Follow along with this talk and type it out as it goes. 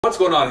What's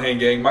going on, Hang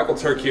Gang? Michael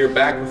Turk here,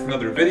 back with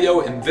another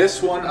video. In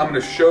this one, I'm going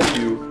to show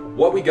you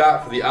what we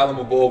got for the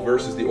Alamo Bowl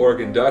versus the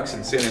Oregon Ducks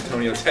in San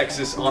Antonio,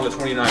 Texas on the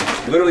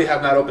 29th. Literally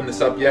have not opened this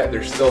up yet.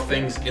 There's still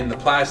things in the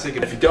plastic.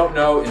 And if you don't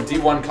know, in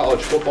D1 college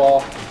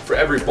football, for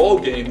every bowl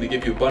game, they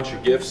give you a bunch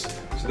of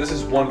gifts. So this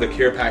is one of the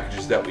care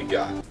packages that we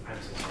got.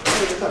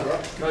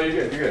 No,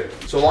 you're good, you're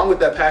good. So along with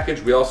that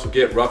package, we also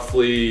get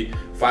roughly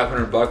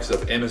 500 bucks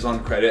of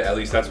Amazon credit. At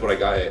least that's what I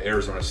got at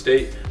Arizona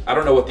State. I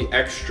don't know what the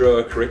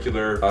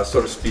extracurricular,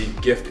 so to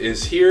speak, gift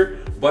is here,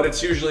 but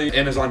it's usually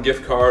Amazon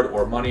gift card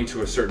or money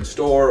to a certain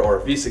store or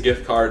a Visa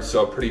gift card,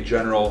 so pretty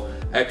general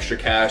extra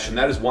cash, and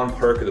that is one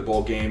perk of the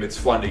bowl game. It's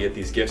fun to get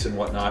these gifts and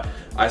whatnot.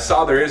 I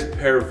saw there is a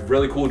pair of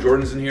really cool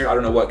Jordans in here. I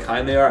don't know what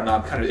kind they are.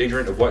 I'm kind of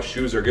ignorant of what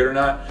shoes are good or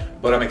not,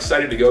 but I'm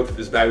excited to go through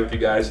this bag with you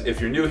guys.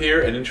 If you're new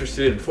here and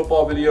interested in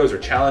football videos or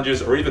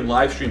challenges or even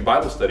live stream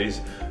Bible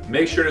studies,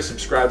 make sure to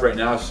subscribe right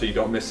now so you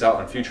don't miss out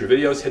on future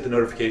videos. Hit the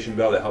notification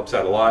bell, that helps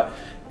out a lot.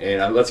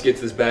 And let's get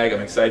to this bag.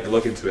 I'm excited to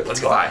look into it. Let's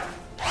go.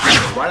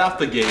 Right off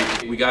the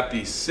gate, we got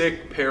the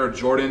sick pair of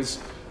Jordans.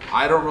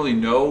 I don't really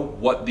know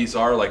what these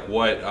are, like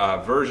what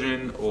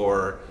version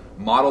or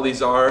model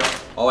these are.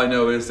 All I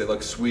know is they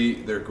look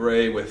sweet. They're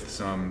gray with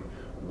some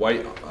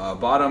white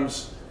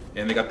bottoms,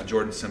 and they got the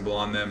Jordan symbol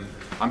on them.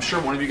 I'm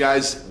sure one of you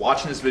guys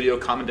watching this video,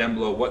 comment down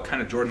below what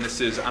kind of Jordan this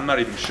is. I'm not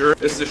even sure.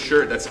 This is a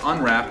shirt that's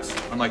unwrapped,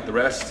 unlike the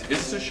rest.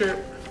 Is this a shirt?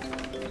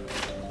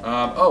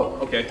 Oh,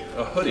 okay,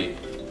 a hoodie.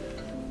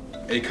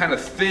 A kind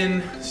of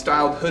thin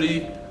styled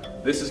hoodie.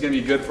 This is gonna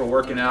be good for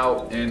working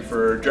out and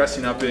for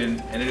dressing up in,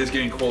 and it is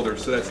getting colder,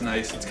 so that's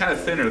nice. It's kind of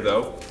thinner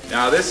though.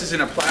 Now this is in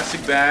a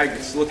plastic bag.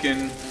 It's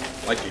looking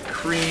like a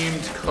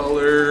creamed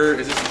color.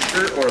 Is this a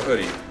shirt or a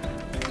hoodie?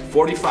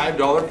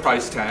 $45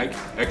 price tag,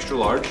 extra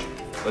large.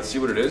 Let's see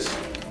what it is.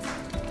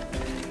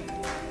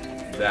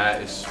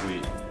 That is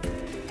sweet.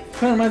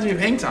 Kind of reminds me of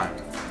Hangtime.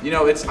 You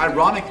know, it's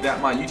ironic that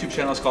my YouTube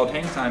channel is called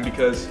Hangtime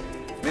because,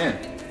 man,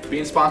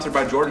 being sponsored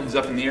by Jordan, he's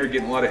up in the air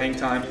getting a lot of hang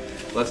time.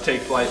 Let's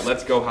take flight,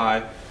 let's go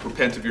high.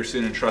 Repent of your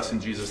sin and trust in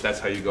Jesus, that's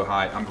how you go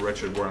high. I'm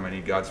Richard Borum, I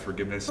need God's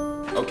forgiveness.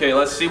 Okay,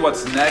 let's see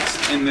what's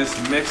next in this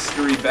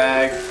mystery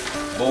bag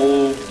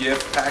bowl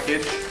gift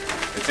package.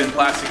 It's in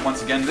plastic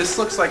once again. This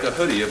looks like a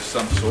hoodie of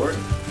some sort.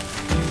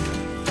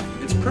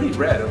 It's pretty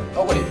red.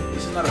 Oh wait,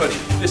 this is not a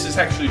hoodie. This is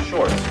actually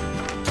shorts.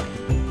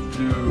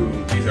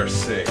 Dude, these are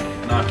sick.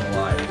 Not gonna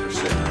lie, these are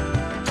sick.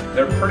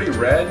 They're pretty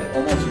red,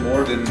 almost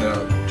more than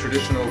the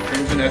traditional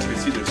crimson. As we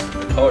see, there's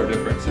a color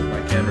difference if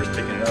my camera's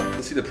picking it up.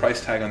 Let's see the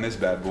price tag on this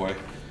bad boy.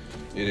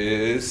 It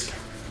is,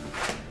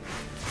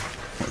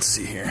 let's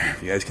see here,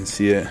 if you guys can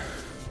see it.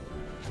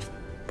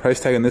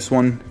 Price tag on this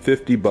one,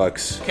 50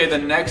 bucks. Okay, the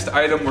next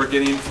item we're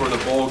getting for the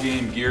bowl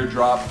game gear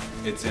drop,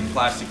 it's in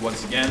plastic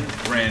once again,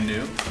 brand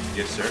new.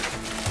 Yes, sir.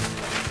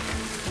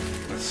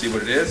 Let's see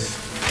what it is.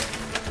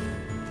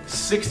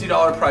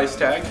 $60 price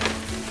tag.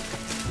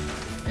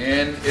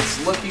 And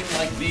it's looking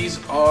like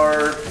these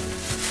are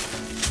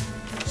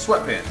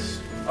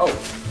sweatpants. Oh,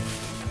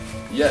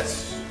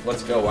 yes,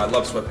 let's go. I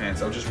love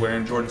sweatpants. I was just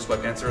wearing Jordan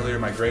sweatpants earlier,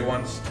 my gray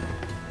ones.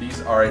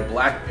 These are a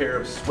black pair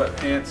of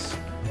sweatpants.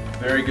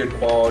 Very good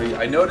quality.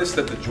 I noticed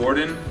that the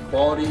Jordan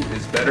quality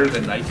is better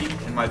than Nike,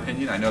 in my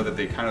opinion. I know that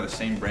they're kind of the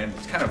same brand.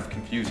 It's kind of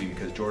confusing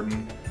because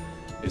Jordan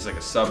is like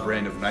a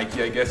sub-brand of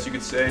Nike, I guess you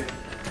could say.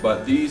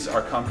 But these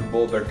are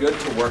comfortable. They're good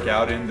to work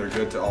out in. They're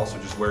good to also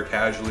just wear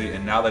casually.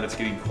 And now that it's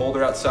getting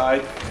colder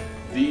outside,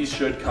 these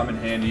should come in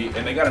handy.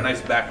 And they got a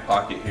nice back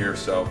pocket here.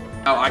 So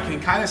now I can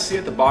kind of see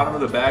at the bottom of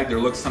the bag, there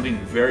looks something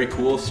very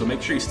cool. So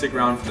make sure you stick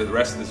around for the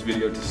rest of this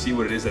video to see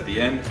what it is at the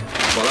end.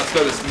 But let's go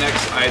to this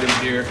next item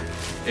here.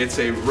 It's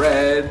a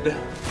red,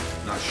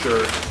 not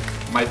sure,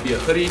 might be a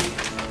hoodie.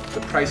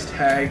 The price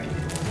tag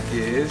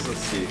is, let's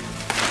see.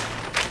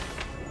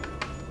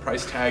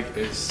 Price tag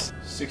is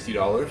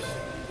 $60.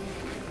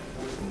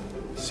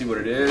 See what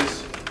it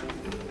is.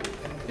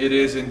 It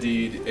is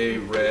indeed a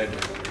red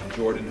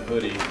Jordan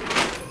hoodie.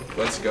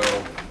 Let's go.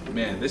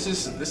 Man, this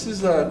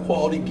is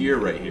quality gear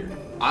right here.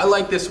 I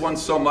like this one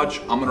so much,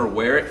 I'm gonna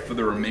wear it for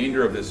the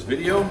remainder of this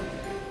video,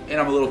 and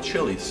I'm a little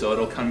chilly, so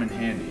it'll come in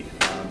handy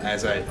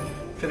as I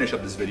finish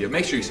up this video.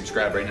 Make sure you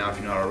subscribe right now if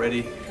you're not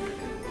already.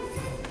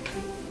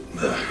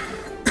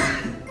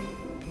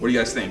 What do you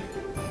guys think?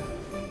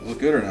 Look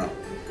good or no?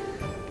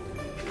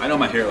 I know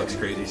my hair looks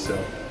crazy, so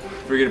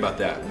forget about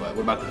that, but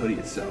what about the hoodie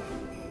itself?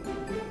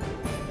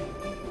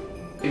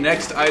 The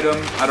next item,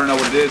 I don't know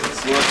what it is.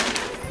 Let's look.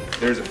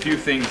 There's a few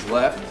things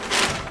left.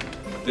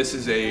 This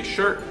is a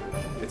shirt.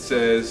 It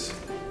says,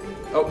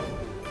 oh,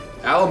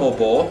 Alamo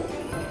Bowl.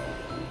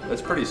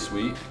 That's pretty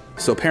sweet.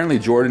 So apparently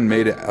Jordan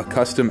made a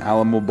custom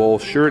Alamo Bowl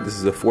shirt. This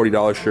is a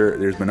 $40 shirt.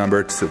 There's my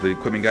number so the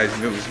equipment guys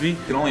knew it was me. You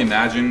can only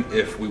imagine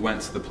if we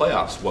went to the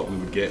playoffs what we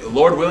would get.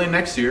 Lord willing,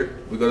 next year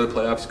we go to the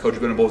playoffs. Coach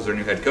Venables is our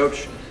new head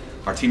coach.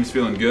 Our team's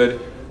feeling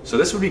good. So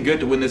this would be good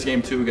to win this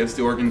game too against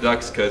the Oregon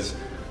Ducks because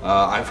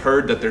I've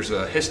heard that there's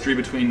a history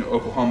between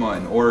Oklahoma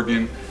and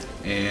Oregon,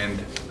 and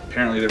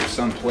apparently there was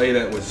some play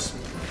that was,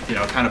 you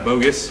know, kind of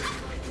bogus.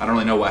 I don't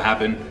really know what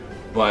happened,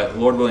 but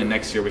Lord willing,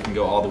 next year we can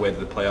go all the way to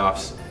the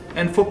playoffs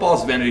And football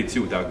is vanity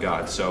too without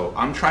God. So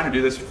I'm trying to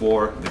do this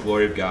for the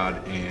glory of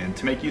God and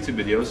to make YouTube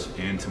videos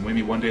and to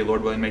maybe one day,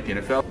 Lord willing, make the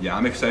NFL. Yeah,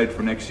 I'm excited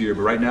for next year,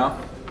 but right now,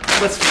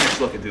 let's finish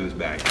looking through this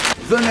bag.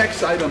 The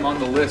next item on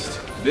the list,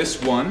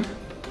 this one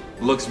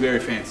looks very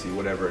fancy,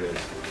 whatever it is.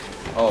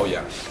 Oh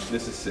yeah,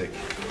 this is sick.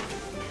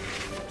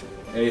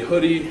 A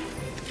hoodie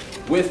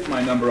with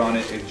my number on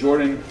it, a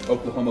Jordan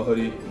Oklahoma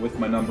hoodie with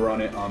my number on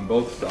it on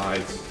both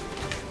sides.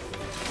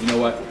 You know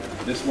what?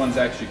 This one's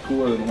actually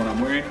cooler than the one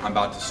I'm wearing. I'm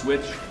about to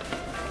switch.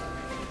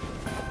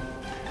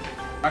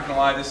 Not gonna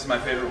lie, this is my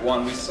favorite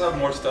one. We still have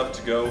more stuff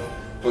to go,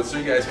 but so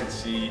you guys can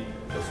see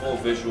the full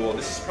visual.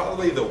 This is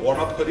probably the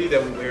warm-up hoodie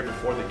that we wear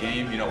before the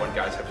game. You know, when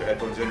guys have their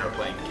headphones in or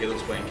playing,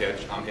 Caleb's playing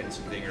catch, I'm hitting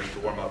some dingers to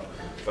warm up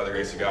by the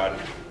grace of God.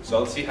 So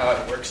let's see how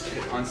it works to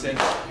hit on sync.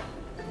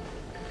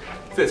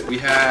 Fits. We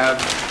have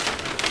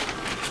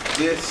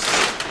this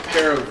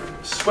pair of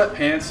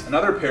sweatpants,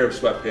 another pair of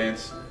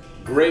sweatpants,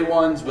 gray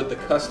ones with the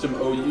custom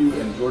OU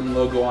and Jordan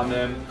logo on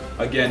them,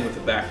 again with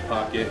the back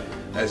pocket.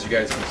 As you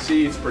guys can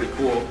see, it's pretty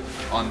cool.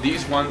 On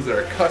these ones that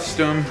are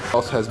custom, it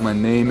also has my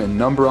name and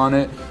number on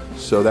it,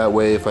 so that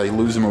way if I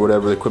lose them or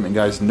whatever, the equipment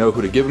guys know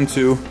who to give them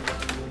to.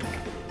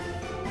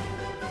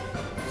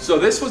 So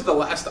this was the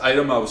last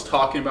item I was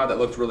talking about that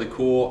looked really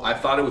cool. I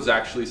thought it was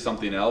actually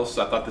something else.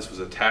 I thought this was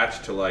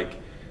attached to like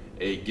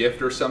a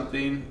gift or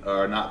something,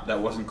 or not, that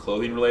wasn't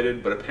clothing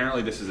related, but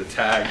apparently this is a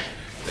tag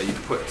that you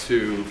put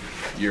to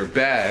your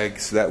bag,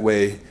 so that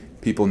way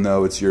people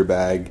know it's your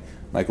bag.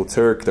 Michael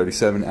Turk,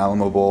 37,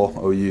 Alamo Bowl,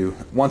 OU.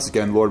 Once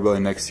again, Lord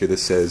willing, next year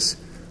this says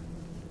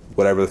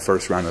whatever the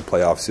first round of the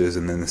playoffs is,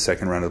 and then the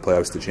second round of the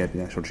playoffs, the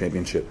national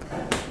championship.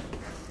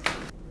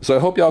 So I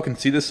hope y'all can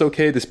see this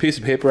okay. This piece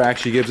of paper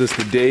actually gives us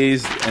the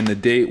days and the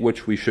date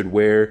which we should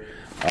wear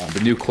the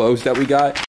new clothes that we got.